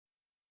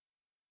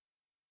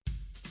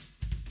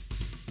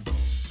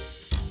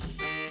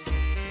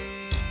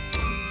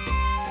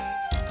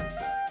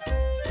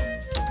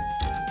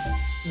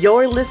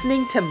You're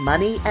listening to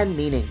Money and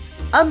Meaning,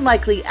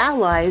 Unlikely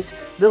Allies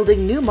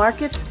Building New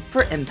Markets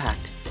for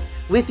Impact,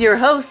 with your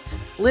hosts,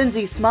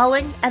 Lindsay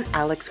Smalling and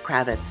Alex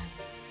Kravitz.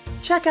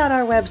 Check out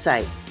our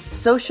website,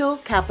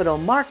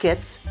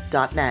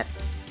 socialcapitalmarkets.net.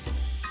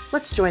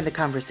 Let's join the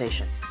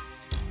conversation.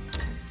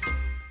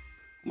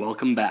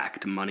 Welcome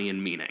back to Money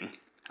and Meaning.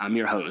 I'm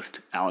your host,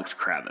 Alex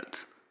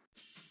Kravitz.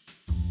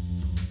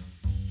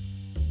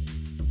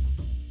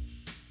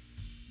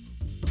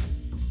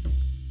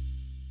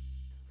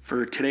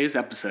 For today's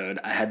episode,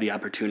 I had the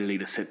opportunity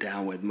to sit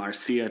down with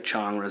Marcia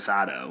Chong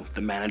Rosado,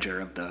 the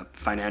manager of the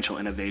Financial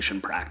Innovation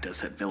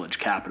Practice at Village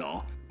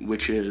Capital,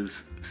 which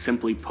is,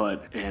 simply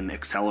put, an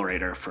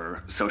accelerator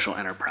for social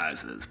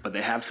enterprises. But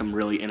they have some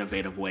really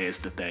innovative ways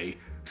that they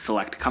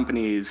select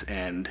companies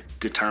and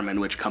determine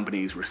which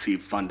companies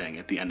receive funding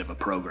at the end of a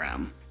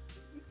program.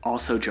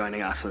 Also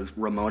joining us is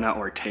Ramona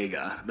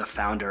Ortega, the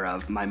founder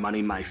of My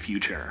Money, My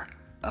Future,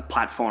 a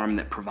platform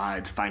that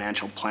provides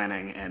financial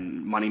planning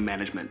and money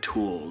management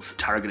tools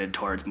targeted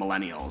towards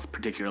millennials,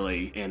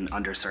 particularly in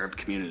underserved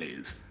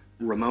communities.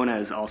 Ramona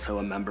is also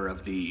a member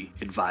of the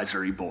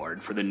advisory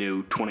board for the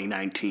new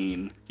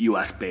 2019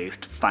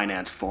 US-based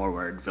Finance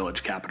Forward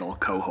Village Capital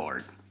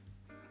cohort.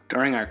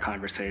 During our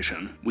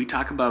conversation, we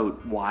talk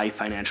about why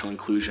financial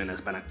inclusion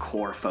has been a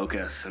core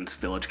focus since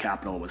Village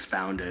Capital was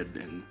founded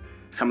and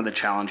some of the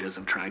challenges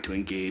of trying to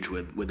engage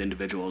with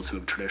individuals who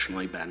have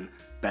traditionally been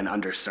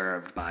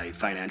underserved by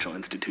financial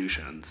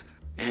institutions,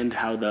 and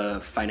how the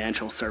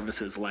financial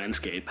services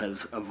landscape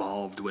has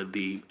evolved with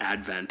the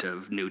advent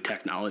of new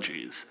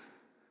technologies.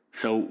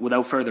 So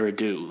without further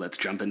ado, let's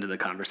jump into the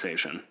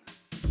conversation.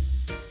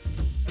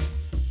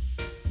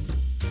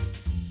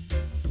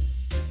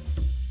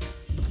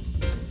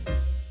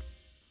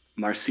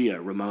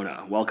 Marcia,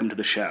 Ramona, welcome to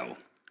the show.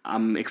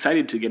 I'm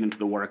excited to get into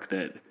the work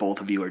that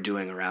both of you are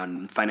doing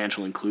around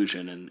financial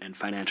inclusion and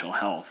financial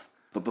health.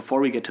 But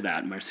before we get to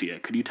that, Marcia,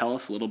 could you tell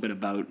us a little bit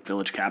about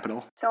Village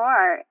Capital?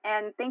 Sure,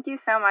 and thank you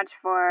so much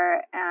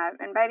for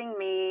inviting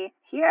me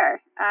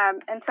here.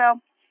 And so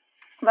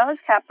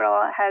Village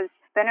Capital has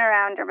been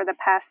around over the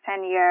past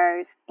 10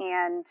 years,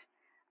 and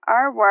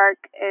our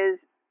work is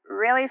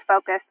really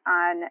focused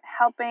on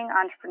helping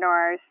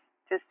entrepreneurs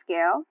to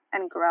scale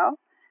and grow.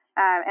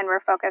 And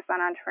we're focused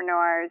on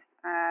entrepreneurs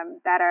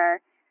that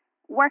are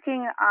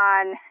working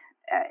on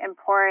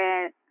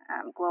important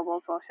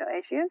global social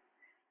issues.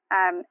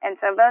 And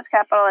so Village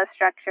Capital is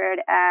structured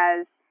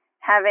as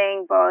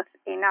having both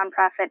a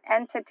nonprofit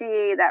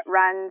entity that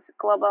runs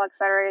global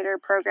accelerator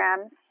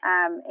programs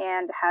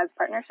and has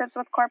partnerships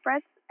with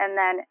corporates. And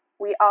then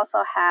we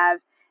also have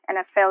an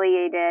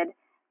affiliated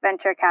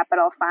venture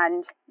capital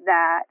fund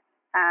that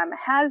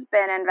has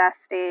been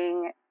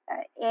investing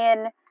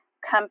in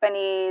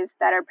companies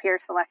that are peer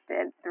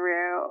selected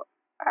through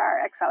our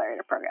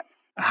accelerator programs.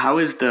 How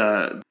is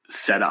the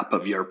setup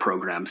of your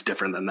programs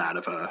different than that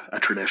of a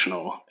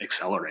traditional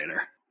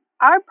accelerator?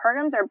 Our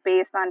programs are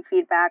based on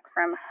feedback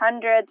from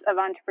hundreds of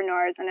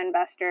entrepreneurs and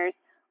investors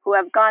who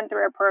have gone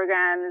through our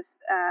programs,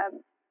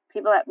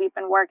 people that we've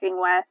been working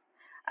with.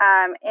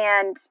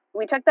 And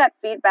we took that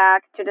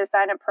feedback to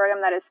design a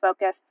program that is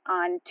focused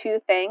on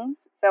two things.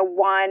 So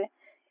one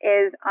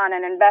is on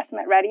an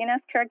investment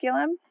readiness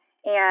curriculum,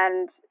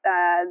 and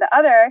the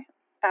other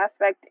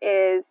aspect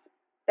is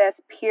this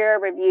peer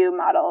review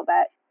model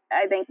that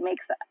I think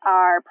makes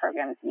our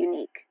programs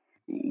unique.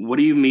 What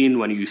do you mean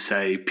when you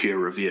say peer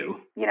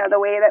review? The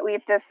way that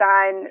we've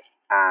designed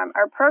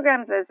our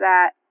programs is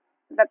that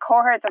the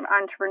cohorts of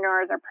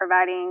entrepreneurs are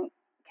providing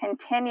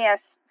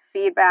continuous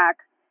feedback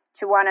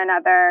to one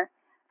another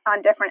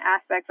on different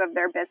aspects of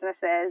their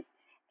businesses.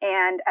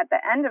 And at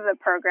the end of the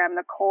program,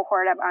 the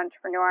cohort of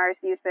entrepreneurs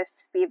use this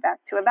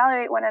feedback to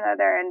evaluate one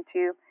another and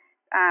to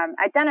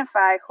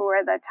identify who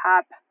are the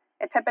top.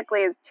 It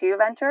typically is 2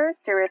 ventures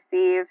to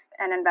receive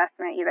an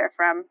investment either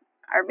from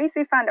our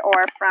VC fund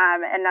or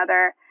from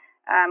another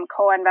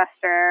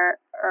co-investor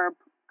or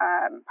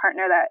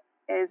partner that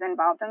is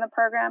involved in the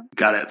program.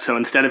 Got it. So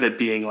instead of it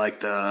being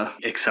like the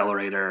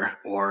accelerator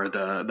or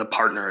the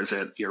partners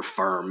at your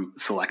firm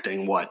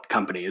selecting what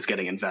company is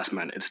getting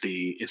investment, it's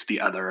the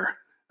other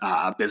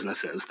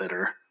businesses that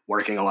are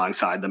working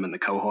alongside them in the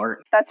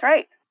cohort. That's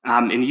right.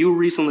 And you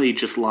recently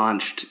just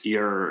launched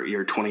your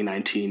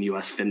 2019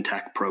 US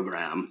FinTech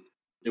program.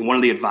 And one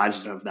of the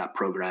advisors of that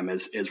program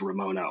is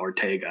Ramona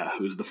Ortega,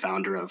 who's the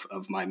founder of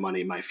My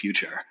Money, My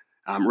Future.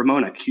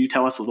 Ramona, can you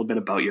tell us a little bit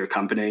about your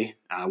company?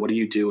 What do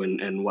you do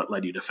and what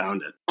led you to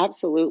found it?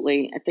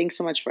 Absolutely. Thanks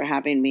so much for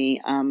having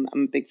me. I'm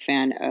a big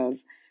fan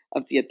of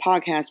the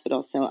podcast, but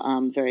also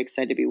I'm very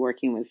excited to be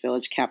working with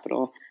Village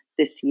Capital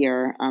this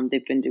year.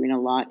 They've been doing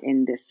a lot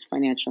in this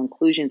financial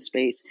inclusion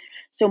space.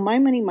 So My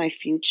Money, My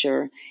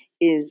Future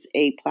is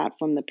a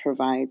platform that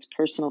provides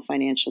personal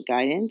financial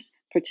guidance,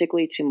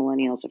 particularly to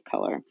millennials of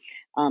color.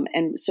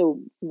 And so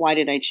why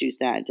did I choose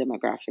that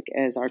demographic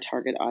as our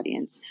target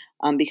audience?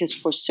 Because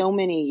for so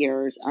many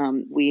years,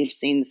 we have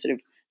seen sort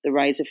of the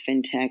rise of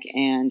fintech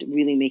and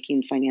really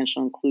making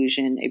financial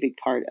inclusion a big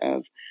part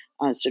of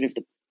sort of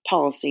the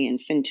policy and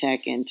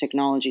fintech and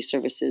technology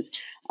services.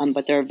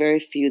 but there are very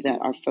few that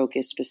are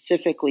focused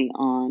specifically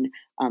on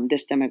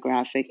this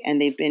demographic,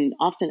 and they've been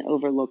often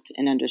overlooked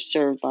and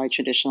underserved by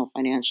traditional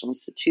financial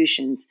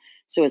institutions.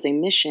 So as a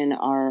mission,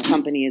 our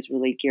company is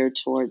really geared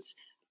towards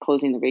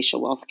closing the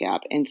racial wealth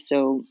gap. And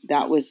so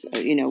that was,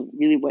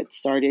 really what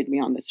started me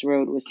on this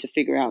road, was to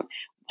figure out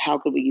how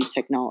could we use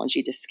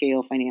technology to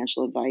scale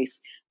financial advice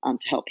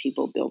to help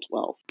people build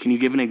wealth. Can you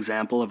give an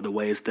example of the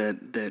ways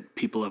that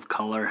people of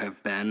color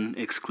have been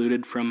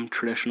excluded from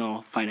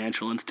traditional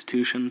financial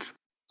institutions?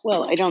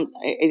 Well, I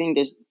think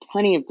there's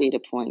plenty of data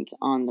points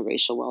on the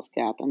racial wealth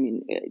gap. I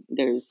mean,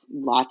 there's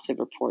lots of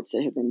reports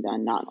that have been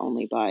done, not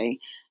only by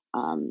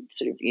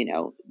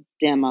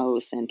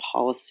demos and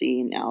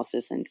policy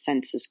analysis and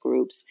census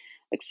groups,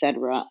 et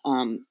cetera.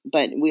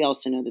 But we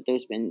also know that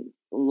there's been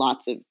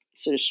lots of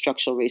sort of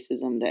structural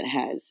racism that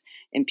has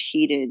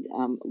impeded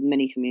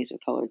many communities of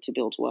color to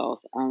build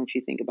wealth. If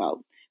you think about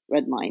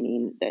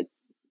redlining that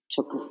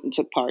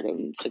took part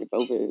in sort of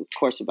over the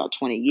course of about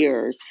 20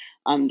 years,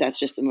 that's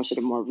just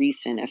the more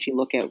recent. If you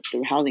look at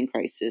the housing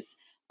crisis,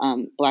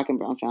 Black and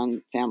brown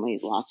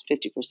families lost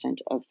 50%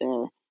 of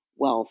their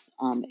wealth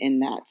in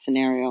that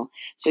scenario.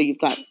 So you've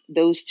got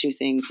those two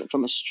things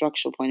from a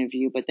structural point of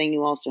view, but then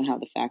you also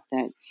have the fact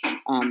that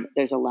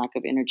there's a lack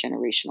of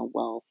intergenerational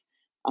wealth.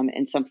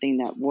 And something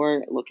that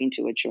we're looking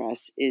to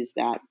address is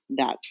that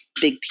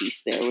big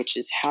piece there, which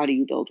is how do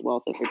you build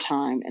wealth over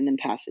time and then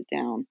pass it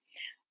down.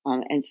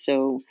 And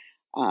so,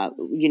 I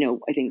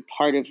think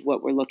part of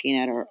what we're looking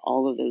at are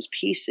all of those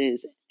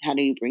pieces. How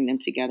do you bring them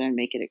together and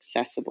make it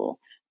accessible?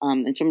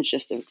 In terms of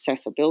just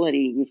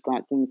accessibility, you've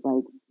got things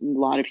like a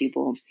lot of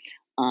people,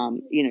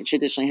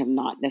 traditionally have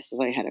not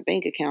necessarily had a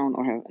bank account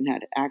or haven't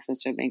had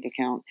access to a bank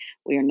account.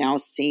 We are now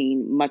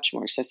seeing much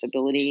more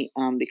accessibility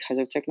because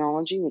of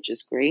technology, which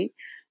is great.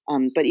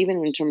 But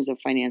even in terms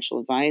of financial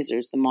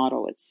advisors, the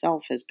model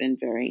itself has been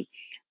very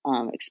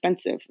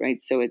expensive,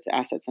 right? So it's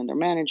assets under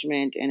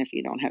management. And if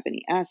you don't have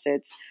any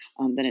assets,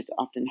 then it's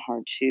often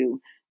hard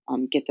to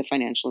get the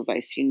financial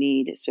advice you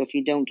need. So if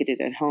you don't get it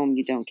at home,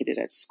 you don't get it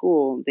at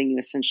school, then you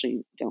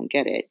essentially don't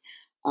get it.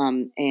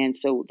 And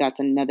so that's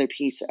another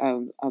piece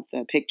of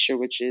the picture,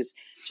 which is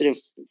sort of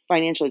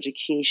financial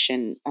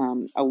education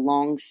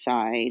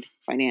alongside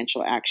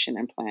financial action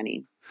and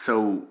planning.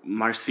 So,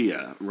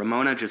 Marcia,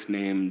 Ramona just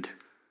named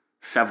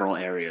several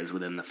areas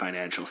within the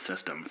financial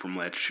system from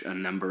which a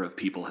number of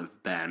people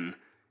have been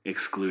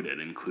excluded,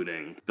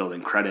 including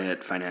building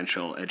credit,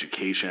 financial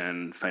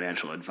education,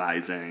 financial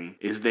advising.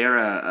 Is there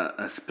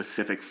a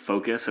specific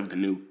focus of the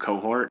new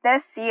cohort?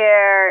 This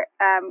year,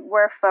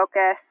 we're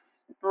focused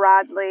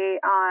broadly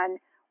on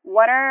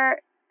what are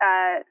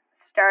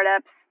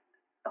startups,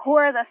 who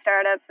are the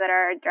startups that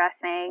are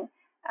addressing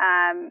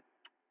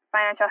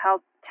financial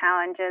health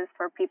challenges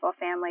for people,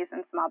 families,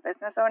 and small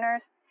business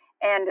owners.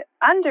 And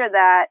under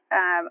that,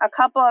 a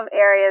couple of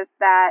areas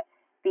that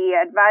the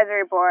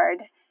advisory board,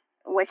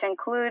 which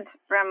includes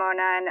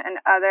Ramona and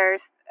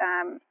others,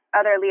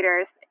 other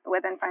leaders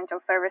within financial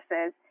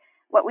services,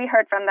 what we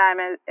heard from them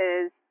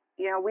is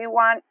we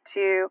want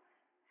to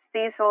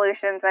see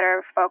solutions that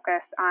are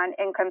focused on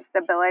income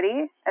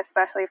stability,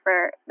 especially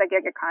for the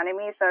gig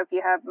economy. So if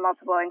you have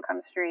multiple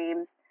income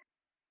streams,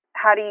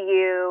 how do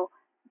you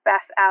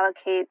best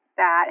allocate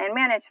that and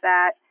manage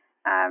that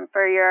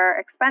for your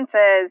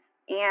expenses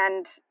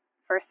and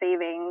for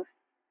savings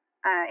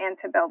and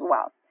to build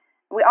wealth?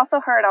 We also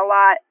heard a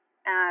lot,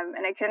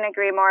 and I couldn't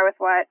agree more with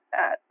what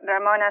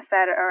Ramona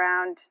said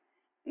around,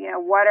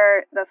 what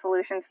are the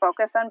solutions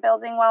focused on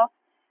building wealth?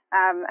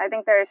 I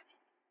think there's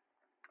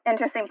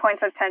interesting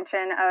points of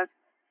tension of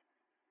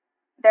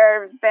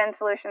there have been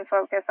solutions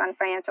focused on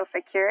financial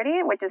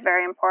security, which is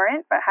very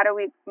important, but how do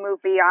we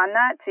move beyond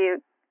that to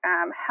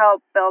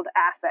help build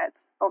assets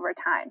over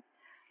time?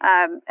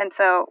 And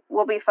so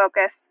we'll be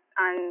focused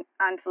on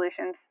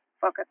solutions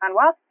focused on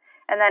wealth.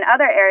 And then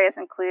other areas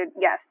include,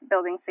 yes,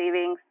 building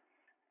savings.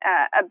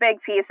 A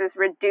big piece is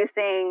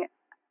reducing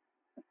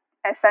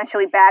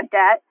essentially bad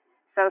debt,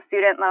 so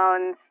student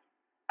loans,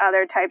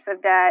 other types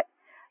of debt,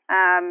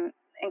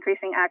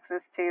 increasing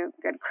access to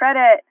good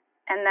credit,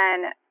 and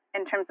then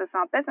in terms of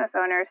small business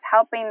owners,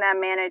 helping them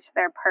manage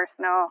their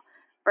personal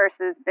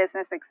versus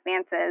business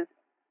expenses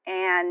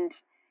and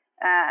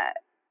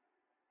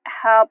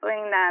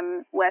helping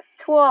them with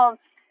tools,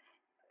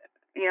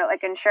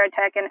 like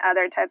InsurTech and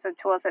other types of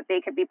tools that they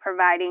could be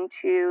providing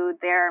to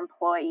their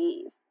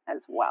employees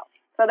as well.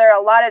 So there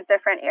are a lot of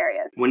different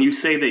areas. When you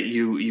say that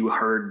you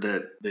heard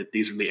that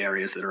these are the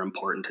areas that are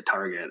important to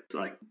target,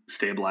 like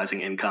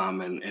stabilizing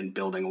income and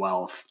building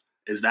wealth,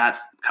 is that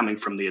coming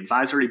from the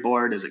advisory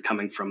board? Is it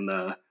coming from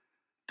the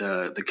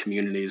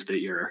communities that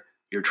you're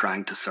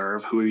trying to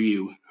serve? Who are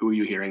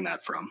you hearing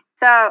that from?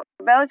 So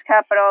Village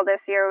Capital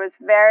this year was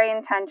very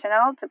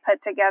intentional to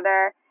put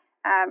together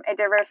a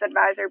diverse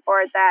advisory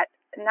board that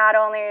not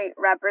only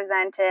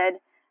represented,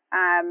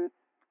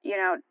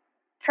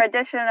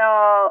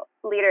 traditional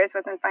leaders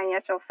within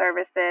financial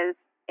services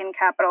in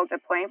capital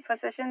deploying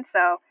positions.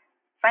 So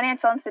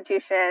financial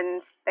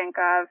institutions, think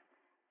of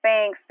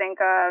banks, think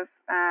of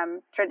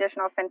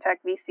traditional fintech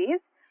VCs,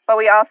 but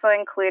we also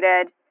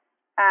included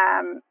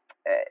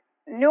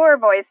newer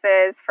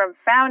voices from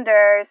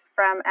founders,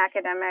 from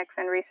academics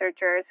and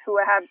researchers who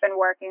have been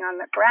working on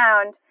the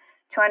ground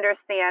to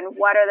understand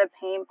what are the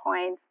pain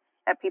points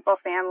that people,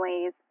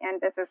 families,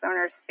 and business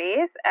owners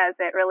face as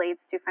it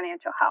relates to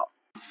financial health.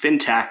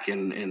 Fintech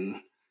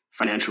and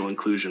financial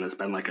inclusion has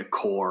been like a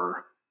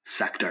core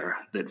sector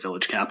that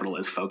Village Capital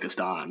is focused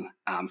on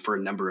for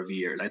a number of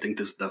years. I think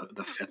this is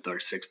the fifth or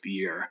sixth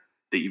year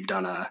that you've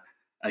done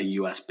a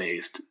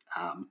US-based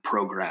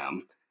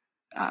program.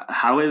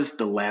 How has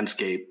the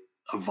landscape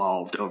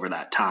evolved over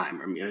that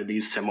time? I mean, are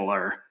these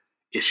similar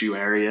issue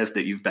areas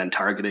that you've been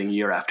targeting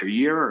year after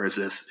year, or is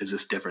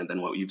this different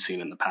than what you've seen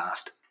in the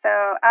past?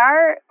 So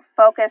our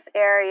focus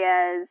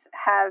areas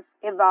have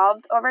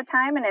evolved over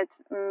time, and it's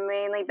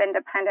mainly been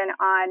dependent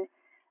on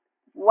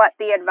what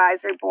the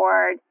advisory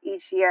board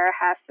each year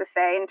has to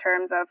say in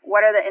terms of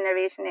what are the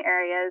innovation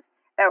areas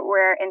that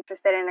we're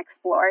interested in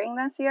exploring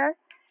this year.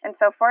 And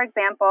so, for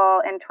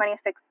example, in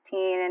 2016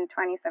 and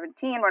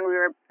 2017, when we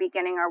were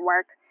beginning our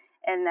work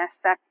in this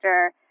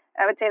sector,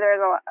 I would say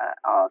there's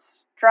a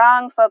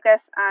strong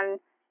focus on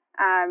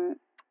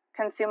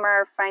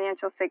consumer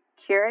financial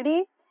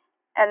security.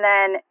 And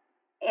then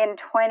in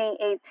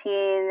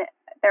 2018,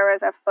 there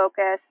was a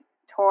focus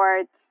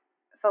towards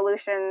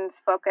solutions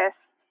focused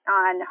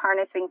on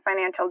harnessing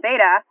financial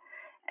data.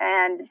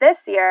 And this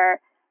year,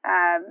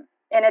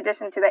 in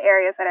addition to the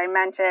areas that I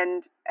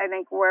mentioned, I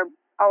think we're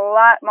a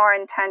lot more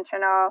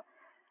intentional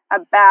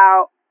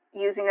about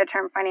using the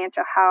term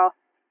financial health,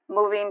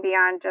 moving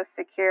beyond just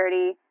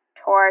security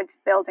towards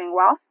building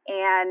wealth,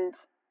 and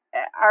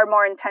are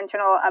more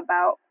intentional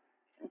about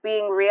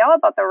being real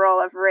about the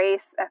role of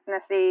race,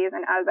 ethnicities,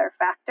 and other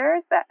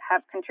factors that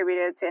have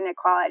contributed to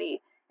inequality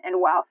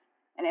in wealth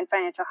and in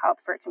financial health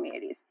for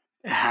communities.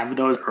 Have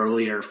those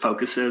earlier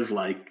focuses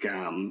like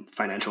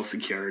financial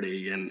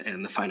security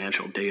and the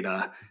financial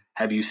data,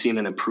 have you seen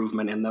an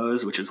improvement in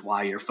those, which is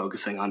why you're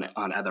focusing on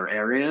other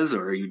areas,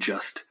 or are you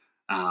just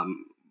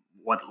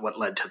what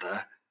led to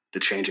the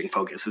changing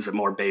focus? Is it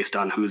more based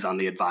on who's on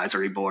the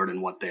advisory board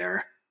and what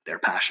they're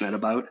passionate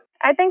about?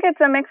 I think it's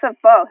a mix of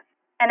both.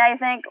 And I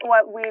think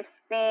what we've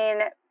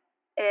seen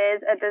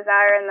is a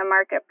desire in the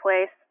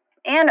marketplace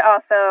and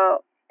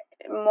also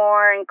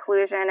more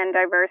inclusion and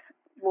diverse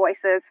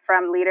voices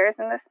from leaders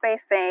in the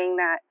space saying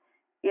that,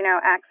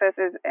 access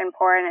is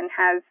important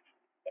and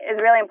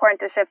is really important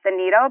to shift the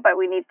needle, but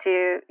we need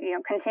to,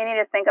 continue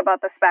to think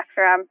about the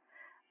spectrum.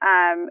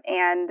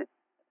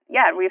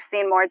 We've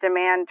seen more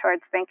demand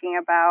towards thinking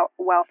about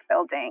wealth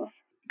building.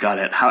 Got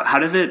it. How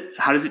does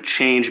it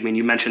change? I mean,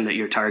 you mentioned that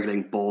you're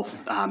targeting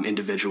both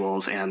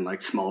individuals and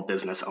like small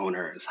business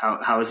owners.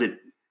 How is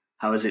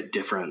it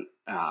different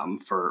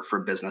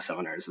for business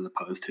owners as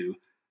opposed to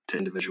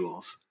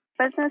individuals?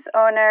 Business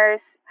owners,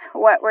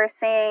 what we're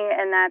seeing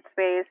in that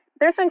space,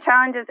 there's been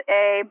challenges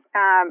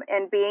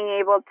in being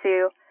able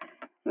to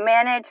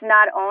manage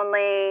not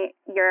only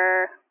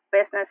your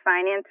business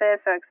finances,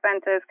 so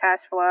expenses, cash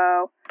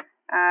flow,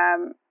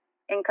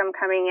 income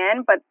coming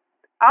in, but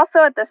also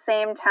at the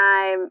same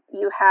time,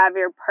 you have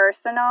your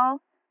personal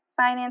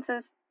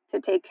finances to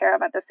take care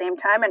of at the same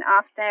time, and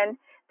often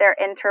they're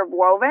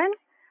interwoven.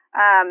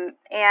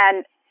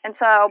 And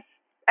so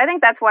I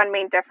think that's one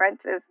main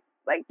difference is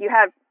like you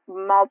have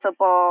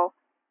multiple,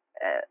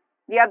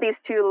 you have these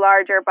two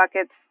larger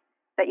buckets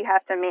that you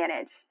have to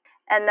manage.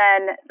 And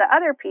then the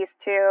other piece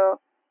too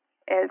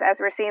is as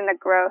we're seeing the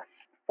growth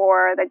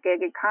for the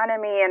gig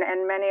economy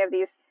and many of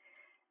these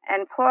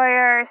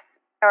employees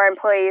are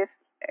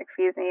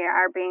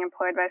being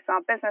employed by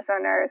small business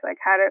owners, like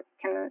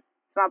can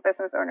small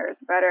business owners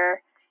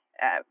better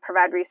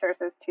provide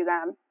resources to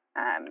them,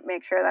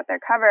 make sure that they're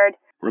covered.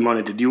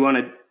 Ramona, did you want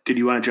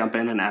to jump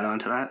in and add on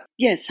to that?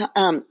 Yes.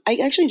 I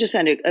actually just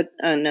had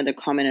another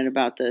comment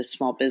about the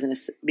small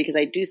business, because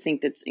I do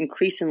think that's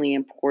increasingly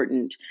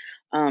important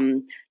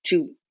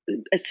to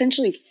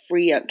essentially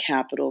free up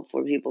capital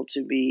for people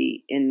to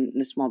be in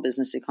the small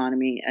business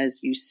economy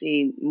as you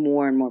see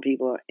more and more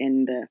people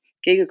in the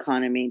gig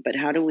economy. But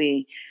how do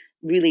we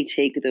really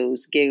take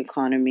those gig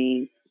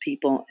economy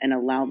people and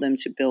allow them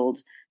to build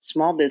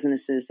small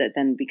businesses that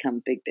then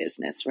become big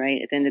business,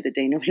 right? At the end of the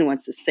day, nobody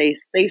wants to stay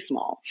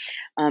small.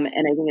 And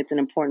I think it's an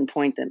important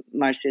point that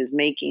Marcia is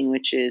making,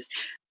 which is,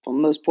 well,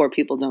 most poor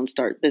people don't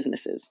start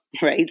businesses,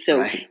 right? So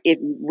Right. If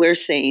we're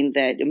saying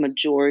that a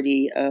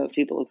majority of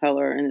people of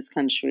color in this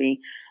country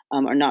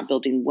are not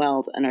building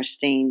wealth and are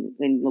staying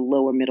in the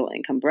lower middle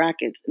income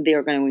brackets, they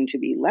are going to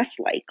be less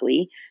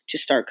likely to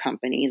start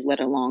companies,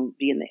 let alone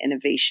be in the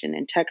innovation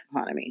and tech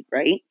economy,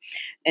 right?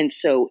 And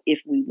so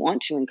if we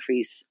want to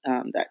increase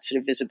that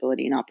sort of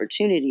visibility and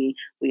opportunity,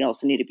 we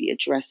also need to be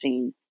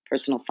addressing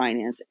personal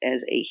finance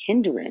as a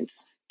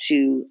hindrance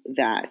to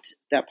that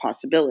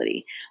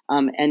possibility.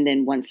 And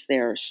then once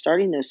they're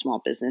starting those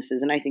small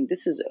businesses, and I think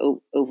this is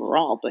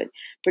overall, but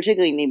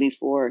particularly maybe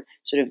for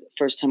sort of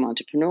first-time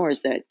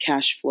entrepreneurs, that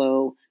cash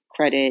flow,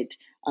 credit,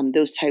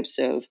 those types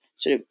of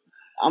sort of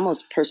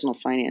almost personal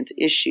finance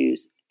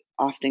issues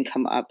often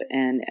come up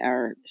and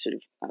are sort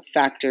of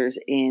factors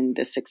in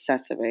the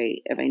success of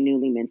a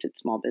newly minted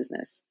small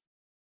business.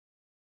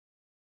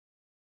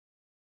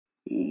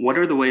 What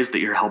are the ways that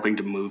you're helping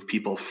to move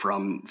people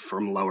from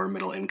lower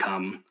middle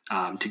income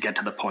to get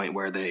to the point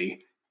where they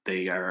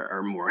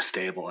are more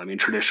stable? I mean,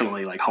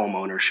 traditionally, like home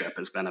ownership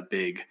has been a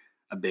big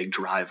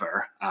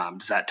driver.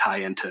 Does that tie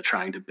into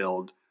trying to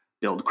build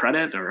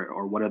credit,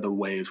 or what are the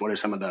ways? What are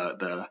some of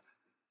the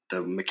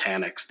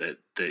mechanics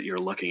that you're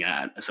looking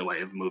at as a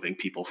way of moving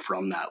people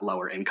from that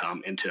lower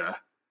income into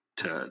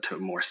to a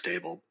more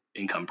stable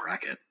income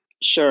bracket?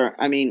 Sure.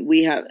 I mean,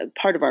 we have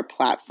part of our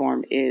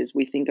platform is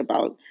we think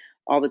about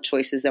all the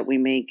choices that we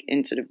make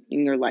in sort of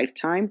in your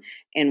lifetime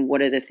and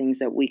what are the things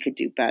that we could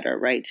do better,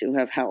 right, to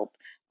have help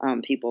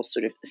people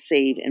sort of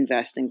save,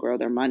 invest, and grow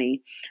their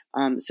money.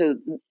 So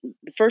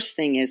the first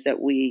thing is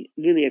that we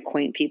really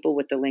acquaint people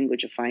with the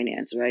language of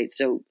finance, right?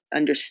 So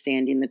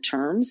understanding the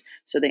terms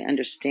so they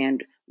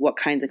understand what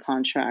kinds of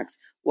contracts,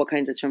 what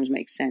kinds of terms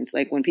make sense.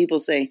 Like when people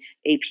say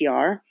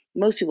APR,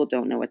 most people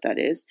don't know what that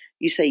is.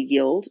 You say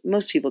yield,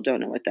 most people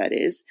don't know what that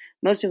is.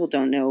 Most people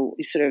don't know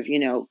sort of,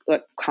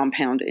 what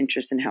compound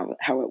interest and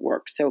how it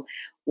works. So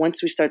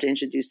once we start to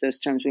introduce those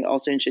terms, we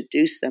also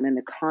introduce them in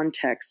the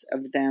context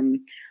of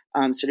them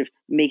sort of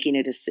making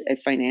a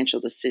financial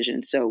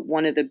decision. So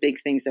one of the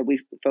big things that we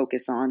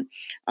focus on,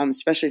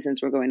 especially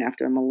since we're going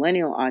after a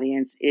millennial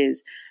audience,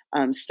 is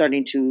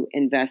starting to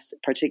invest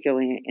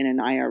particularly in an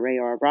IRA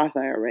or a Roth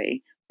IRA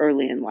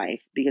early in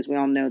life, because we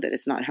all know that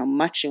it's not how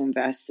much you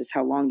invest, it's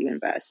how long you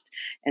invest.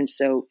 And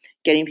so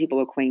getting people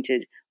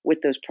acquainted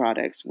with those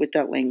products, with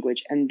that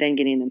language, and then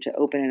getting them to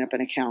open up an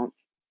account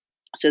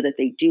so that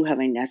they do have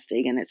a nest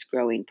egg and it's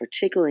growing,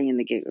 particularly in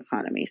the gig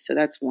economy. So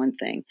that's one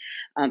thing.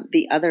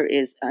 The other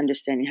is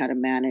understanding how to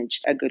manage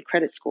a good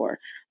credit score.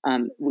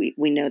 We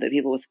know that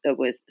people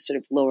with sort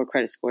of lower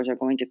credit scores are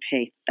going to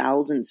pay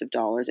thousands of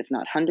dollars, if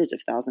not hundreds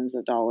of thousands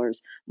of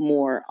dollars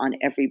more on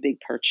every big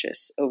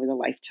purchase over the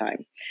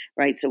lifetime,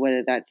 right? So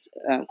whether that's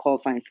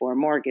qualifying for a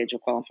mortgage or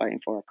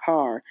qualifying for a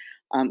car,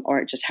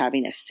 or just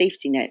having a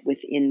safety net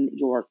within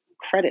your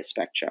credit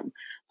spectrum.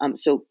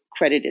 So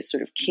credit is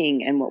sort of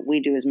king. And what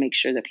we do is make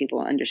sure that people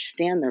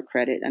understand their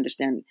credit,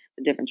 understand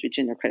the difference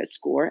between their credit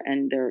score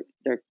and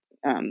their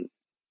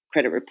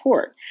credit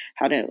report,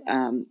 how to,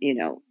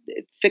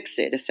 fix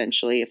it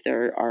essentially if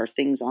there are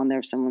things on there,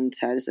 if someone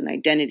has an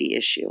identity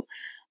issue.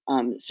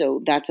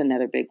 So that's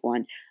another big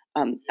one.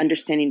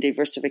 Understanding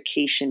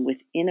diversification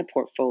within a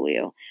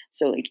portfolio.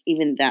 So like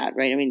even that,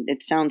 right? I mean,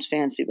 it sounds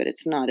fancy, but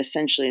it's not.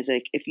 Essentially, it's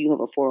like if you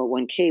have a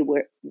 401k,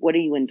 what are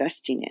you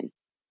investing in?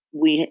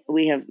 We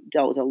have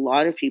dealt with a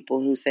lot of people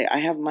who say,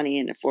 I have money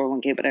in a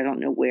 401k, but I don't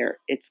know where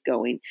it's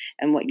going.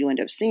 And what you end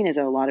up seeing is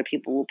that a lot of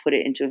people will put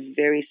it into a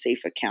very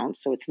safe account.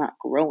 So it's not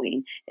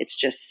growing. It's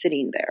just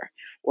sitting there.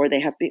 Or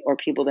or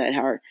people that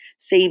are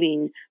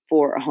saving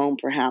for a home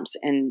perhaps,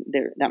 and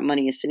that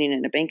money is sitting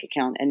in a bank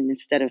account, and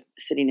instead of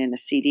sitting in a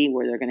CD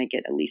where they're going to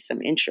get at least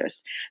some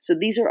interest. So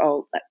these are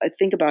all, I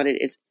think about it,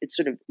 it's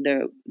sort of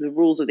the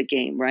rules of the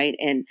game, right?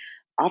 And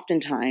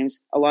oftentimes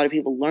a lot of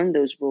people learn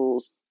those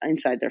rules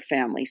inside their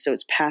family, so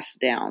it's passed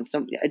down.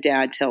 A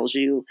dad tells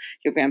you,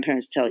 your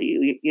grandparents tell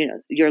you,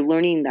 you're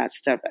learning that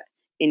stuff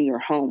in your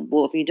home.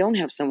 Well, if you don't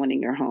have someone in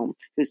your home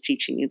who's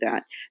teaching you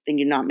that, then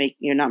you're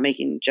not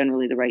making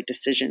generally the right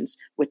decisions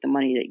with the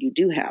money that you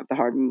do have, the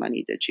hard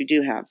money that you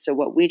do have. So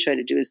what we try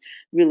to do is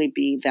really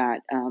be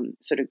that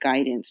sort of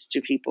guidance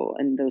to people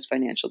in those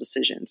financial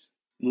decisions.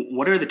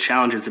 What are the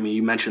challenges? I mean,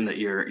 you mentioned that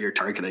you're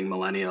targeting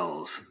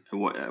millennials.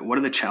 What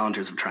are the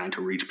challenges of trying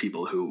to reach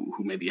people who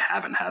maybe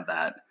haven't had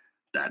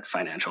that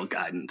financial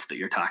guidance that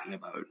you're talking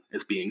about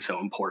as being so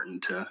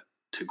important to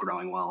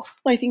growing wealth?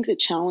 Well, I think the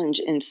challenge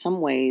in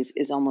some ways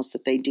is almost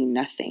that they do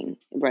nothing,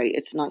 right?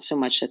 It's not so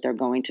much that they're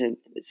going to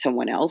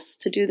someone else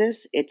to do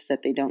this, it's that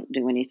they don't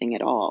do anything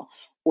at all,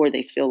 or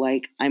they feel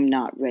like I'm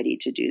not ready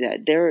to do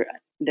that.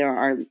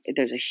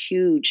 There's a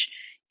huge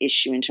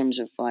issue in terms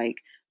of like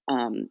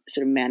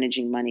sort of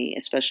managing money,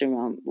 especially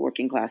around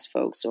working class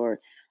folks or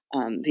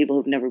people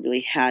who've never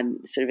really had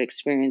sort of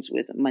experience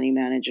with money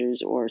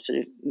managers or sort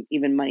of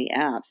even money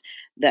apps,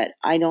 that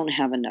I don't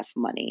have enough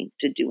money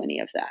to do any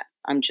of that.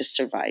 I'm just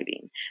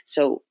surviving.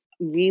 So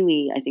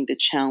really, I think the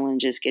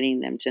challenge is getting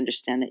them to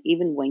understand that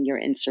even when you're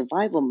in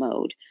survival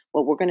mode,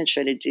 what we're going to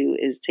try to do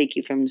is take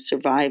you from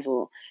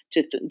survival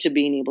to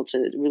being able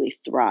to really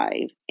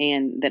thrive,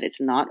 and that it's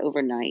not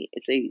overnight.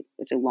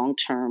 It's a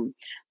long-term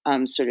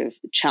sort of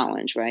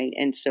challenge, right?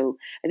 And so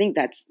I think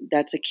that's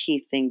a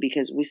key thing,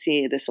 because we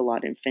see this a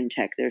lot in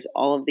fintech. There's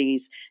all of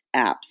these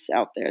apps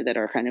out there that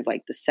are kind of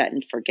like the set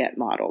and forget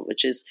model,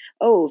 which is,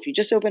 oh, if you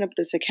just open up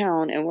this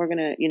account and we're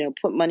going to,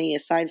 put money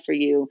aside for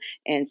you,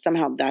 and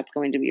somehow that's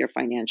going to be your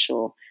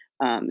financial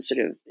sort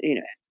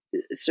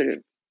of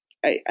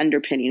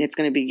underpinning. It's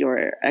going to be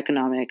your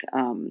economic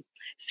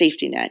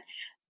safety net.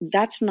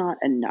 that's not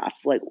enough.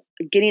 Like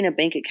getting a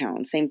bank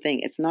account, same thing.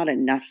 It's not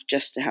enough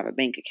just to have a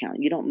bank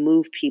account. You don't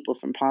move people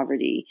from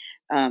poverty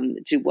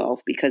to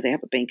wealth because they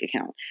have a bank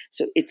account.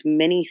 So it's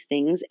many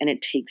things, and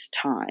it takes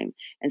time.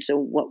 And so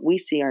what we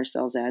see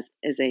ourselves as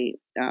is a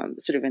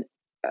sort of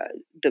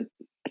the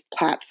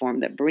platform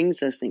that brings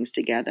those things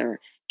together,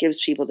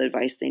 gives people the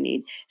advice they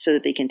need so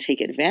that they can take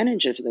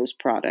advantage of those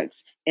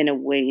products in a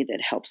way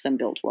that helps them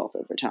build wealth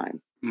over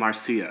time.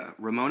 Marcia,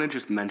 Ramona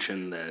just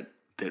mentioned that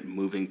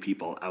moving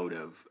people out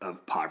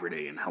of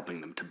poverty and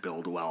helping them to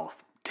build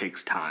wealth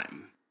takes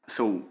time.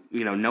 So,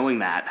 knowing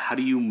that, how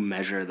do you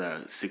measure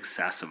the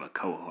success of a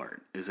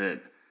cohort? Is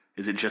it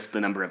just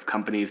the number of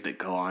companies that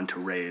go on to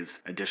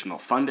raise additional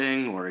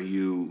funding, or are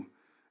you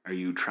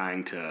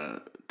trying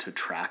to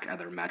track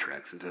other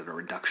metrics? Is it a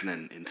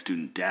reduction in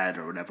student debt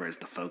or whatever is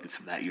the focus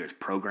of that year's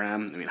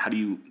program? I mean, how do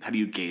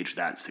you gauge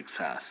that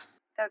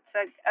success? That's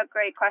a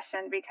great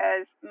question,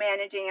 because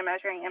managing and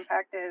measuring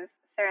impact is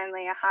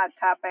certainly a hot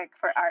topic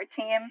for our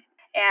team.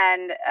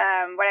 And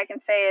what I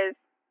can say is,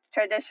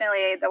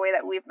 traditionally, the way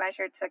that we've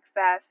measured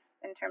success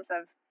in terms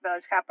of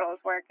Village Capital's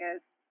work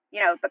is,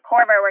 the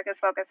core of our work is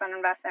focused on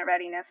investment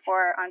readiness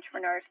for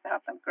entrepreneurs to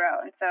help them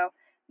grow. And so,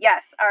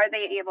 yes, are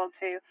they able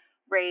to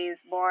raise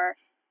more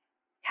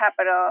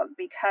capital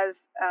because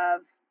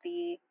of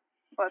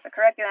both the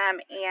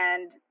curriculum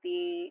and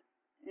the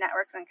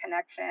networks and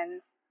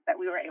connections that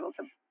we were able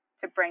to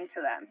bring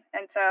to them?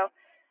 And so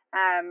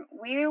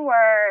we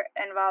were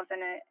involved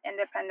in an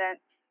independent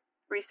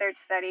research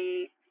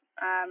study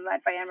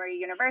led by Emory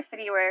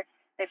University, where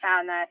they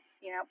found that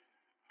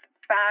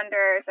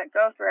founders that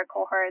go through a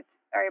cohort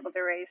are able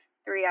to raise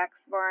 3x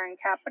more in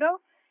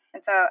capital.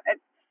 And so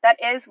that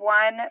is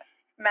one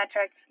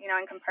metric,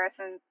 in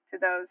comparison to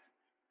those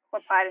who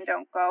applied and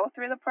don't go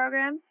through the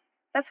program.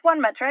 That's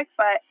one metric,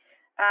 but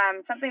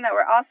something that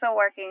we're also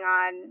working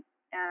on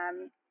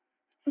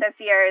this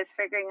year is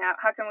figuring out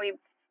how can we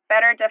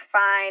better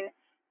define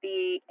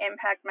the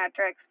impact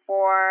metrics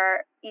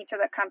for each of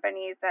the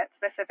companies that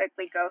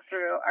specifically go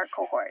through our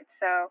cohort.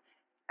 So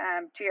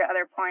to your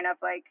other point of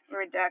like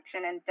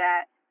reduction in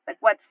debt, like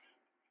what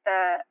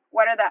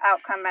are the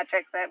outcome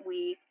metrics that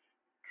we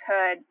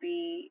could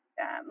be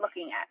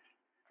looking at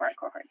for our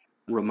cohort?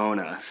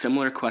 Ramona,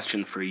 similar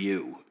question for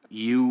you.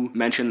 You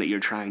mentioned that you're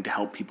trying to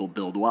help people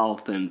build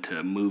wealth and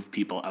to move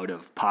people out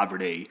of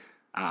poverty,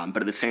 but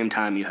at the same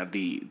time you have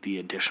the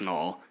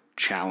additional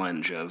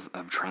challenge of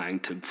trying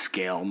to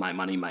scale My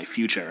Money, My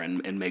Future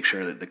and make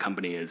sure that the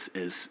company is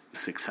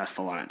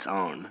successful on its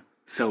own.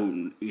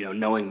 So,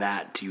 knowing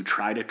that, do you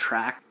try to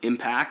track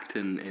impact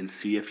and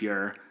see if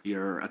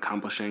you're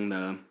accomplishing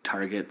the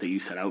target that you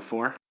set out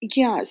for?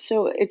 Yeah,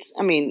 so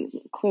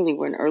clearly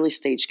we're an early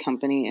stage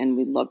company and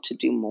we'd love to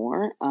do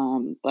more.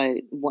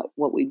 But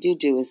what we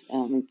do is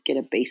get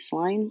a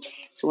baseline.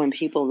 So when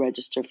people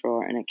register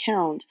for an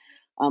account,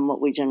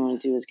 what we generally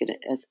do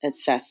is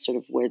assess sort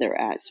of where they're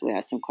at. So we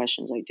ask them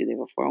questions like, do they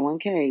have a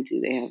 401k? Do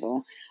they have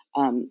a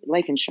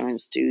life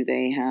insurance? Do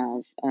they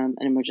have an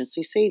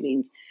emergency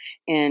savings?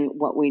 And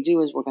what we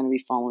do is we're going to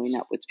be following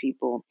up with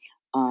people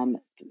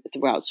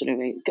throughout sort of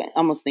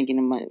almost thinking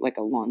of like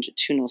a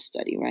longitudinal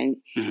study, right?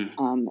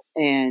 Mm-hmm.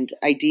 And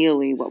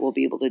ideally what we'll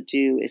be able to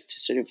do is to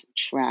sort of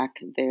track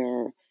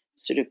their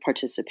sort of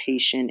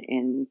participation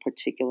in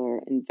particular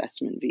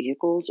investment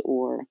vehicles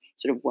or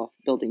sort of wealth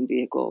building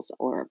vehicles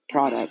or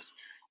products.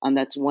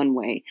 That's one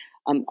way.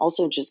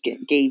 Also just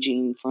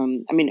gauging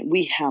from,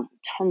 we have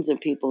tons of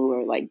people who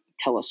are like,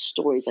 tell us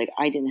stories. Like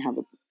I didn't have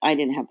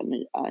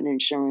an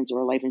insurance or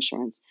a life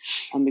insurance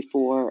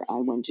before I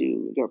went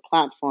to your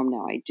platform.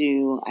 Now I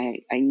do.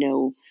 I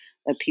know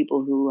of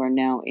people who are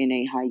now in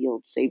a high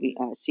yield saving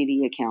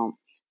CD account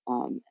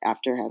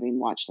after having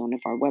watched one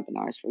of our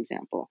webinars, for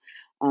example.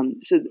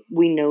 So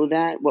we know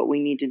that what we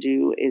need to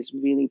do is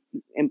really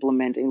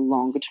implement a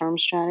longer term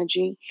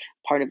strategy.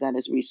 Part of that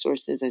is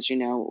resources, as you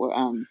know, or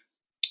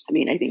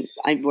I think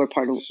we're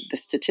part of the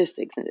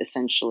statistics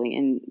essentially,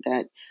 in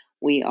that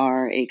we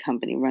are a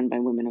company run by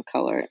women of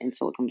color in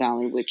Silicon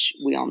Valley, which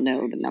we all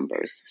know the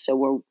numbers. So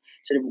we're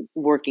sort of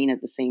working at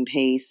the same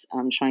pace,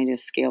 trying to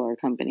scale our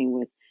company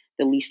with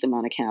the least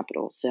amount of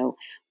capital. So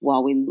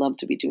while we love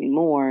to be doing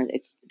more,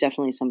 it's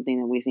definitely something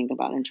that we think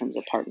about in terms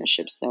of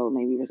partnerships, though,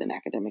 maybe with an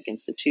academic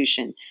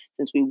institution,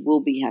 since we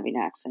will be having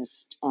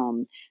access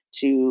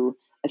to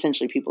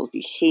essentially people's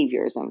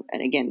behaviors. And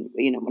again,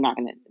 we're not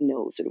going to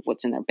know sort of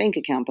what's in their bank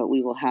account, but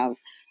we will have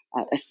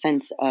a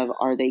sense of,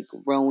 are they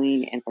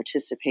growing and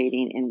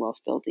participating in wealth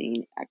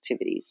building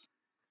activities?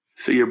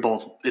 So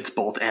it's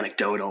both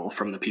anecdotal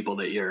from the people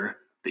that you're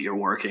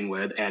working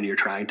with, and you're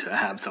trying to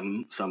have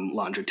some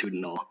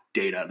longitudinal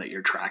data that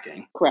you're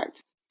tracking.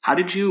 Correct. How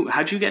did you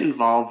get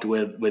involved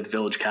with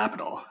Village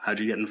Capital? How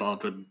did you get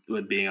involved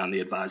with being on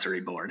the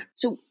advisory board?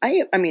 So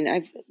I've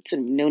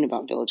sort of known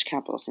about Village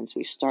Capital since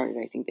we started.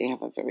 I think they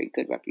have a very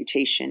good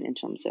reputation in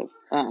terms of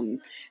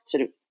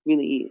sort of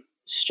really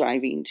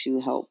striving to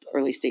help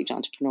early stage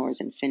entrepreneurs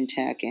in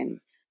fintech,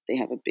 and they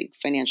have a big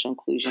financial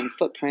inclusion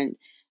footprint.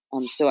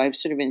 So I've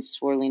sort of been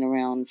swirling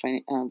around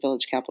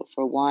Village Capital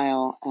for a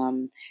while.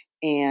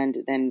 And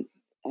then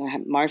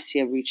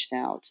Marcia reached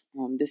out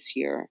this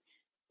year,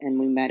 and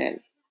we met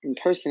in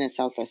person at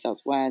South by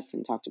Southwest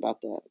and talked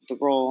about the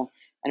role.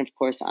 And of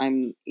course,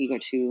 I'm eager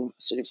to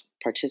sort of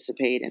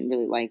participate and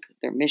really like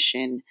their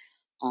mission.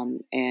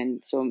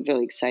 And so I'm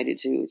really excited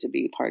to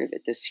be part of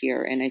it this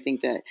year. And I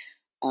think that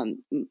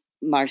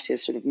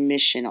Marcia's sort of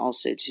mission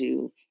also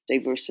to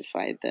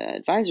diversify the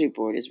advisory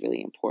board is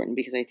really important,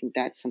 because I think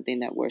that's something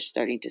that we're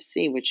starting to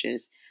see, which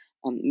is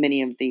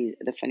many of the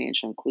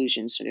financial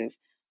inclusion sort of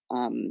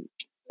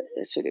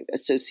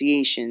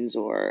associations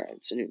or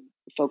sort of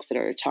folks that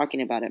are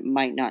talking about it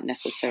might not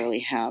necessarily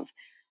have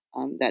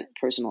that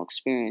personal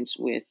experience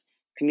with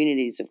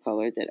communities of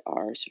color that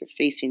are sort of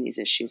facing these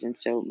issues. And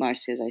so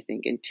Marcia's, I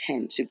think,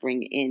 intent to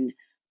bring in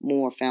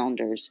more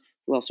founders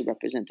who also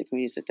represent the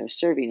communities that they're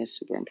serving is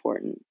super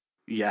important.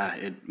 Yeah,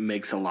 it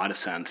makes a lot of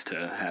sense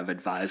to have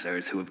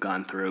advisors who have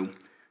gone through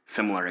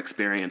similar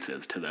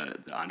experiences to the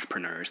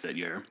entrepreneurs that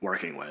you're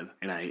working with.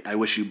 And I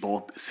wish you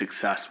both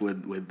success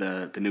with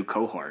the new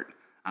cohort.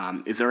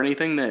 Is there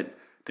anything that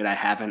I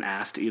haven't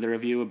asked either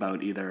of you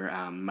about either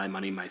My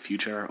Money, My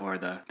Future or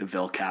the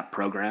VilCap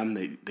program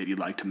that you'd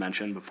like to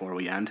mention before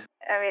we end?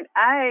 I mean,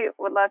 I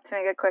would love to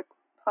make a quick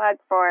plug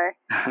for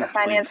the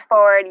Finance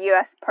Forward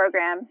U.S.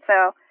 program.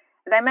 So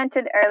as I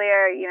mentioned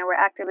earlier, we're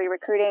actively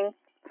recruiting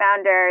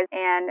founders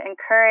and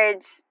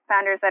encourage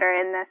founders that are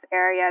in this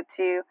area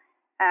to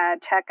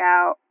check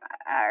out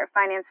our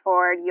Finance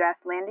Forward U.S.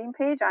 landing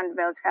page on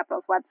Village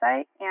Capital's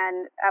website,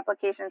 and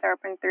applications are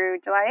open through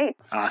July 8th.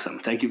 Awesome.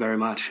 Thank you very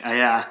much.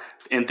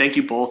 And thank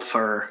you both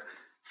for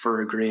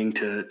agreeing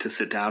to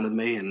sit down with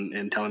me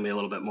and telling me a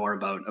little bit more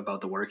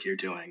about the work you're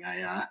doing.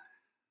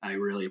 I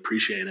really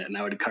appreciate it, and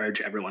I would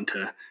encourage everyone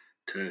to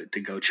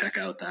go check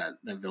out that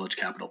Village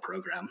Capital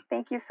program.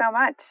 Thank you so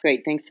much.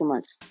 Great. Thanks so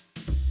much.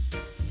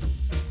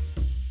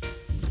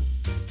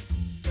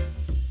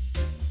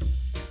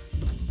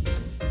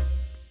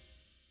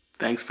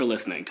 Thanks for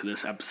listening to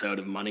this episode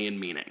of Money and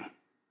Meaning.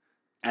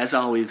 As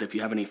always, if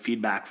you have any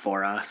feedback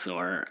for us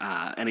or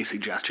any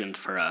suggestions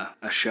for a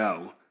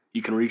show,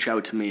 you can reach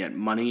out to me at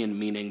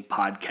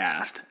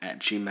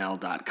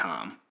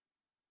moneyandmeaningpodcast@gmail.com.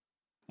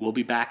 We'll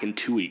be back in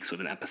 2 weeks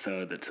with an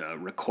episode that's a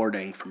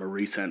recording from a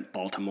recent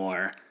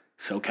Baltimore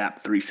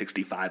SOCAP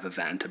 365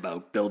 event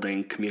about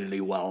building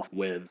community wealth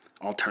with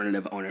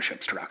alternative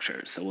ownership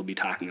structures. So we'll be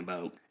talking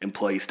about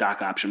employee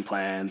stock option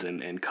plans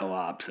and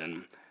co-ops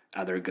and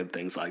other good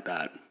things like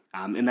that.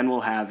 And then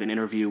we'll have an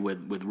interview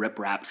with Rip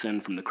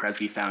Rapson from the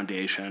Kresge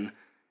Foundation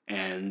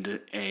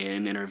and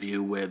an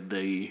interview with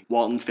the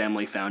Walton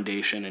Family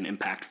Foundation and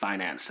Impact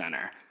Finance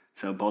Center.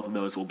 So both of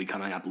those will be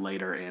coming up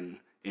later in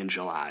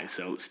July.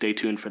 So stay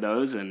tuned for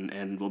those,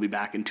 and we'll be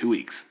back in 2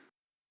 weeks.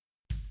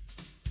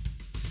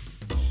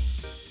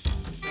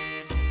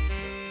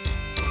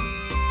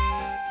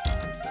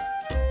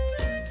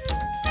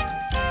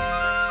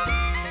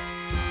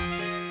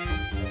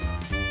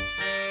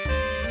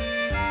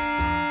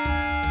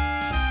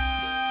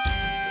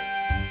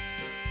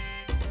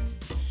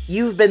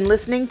 You've been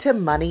listening to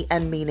Money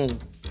and Meaning,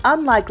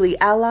 Unlikely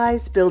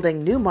Allies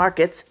Building New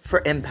Markets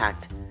for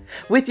Impact,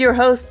 with your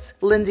hosts,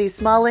 Lindsay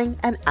Smalling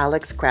and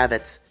Alex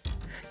Kravitz.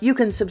 You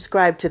can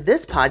subscribe to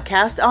this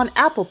podcast on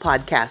Apple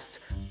Podcasts,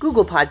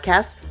 Google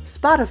Podcasts,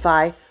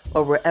 Spotify,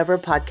 or wherever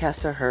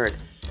podcasts are heard.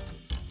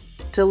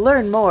 To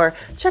learn more,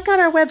 check out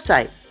our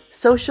website,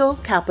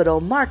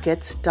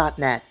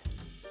 socialcapitalmarkets.net.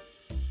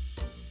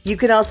 You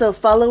can also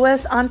follow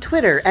us on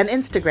Twitter and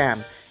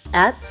Instagram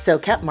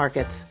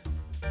 @SOCAPMarkets.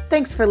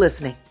 Thanks for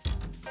listening.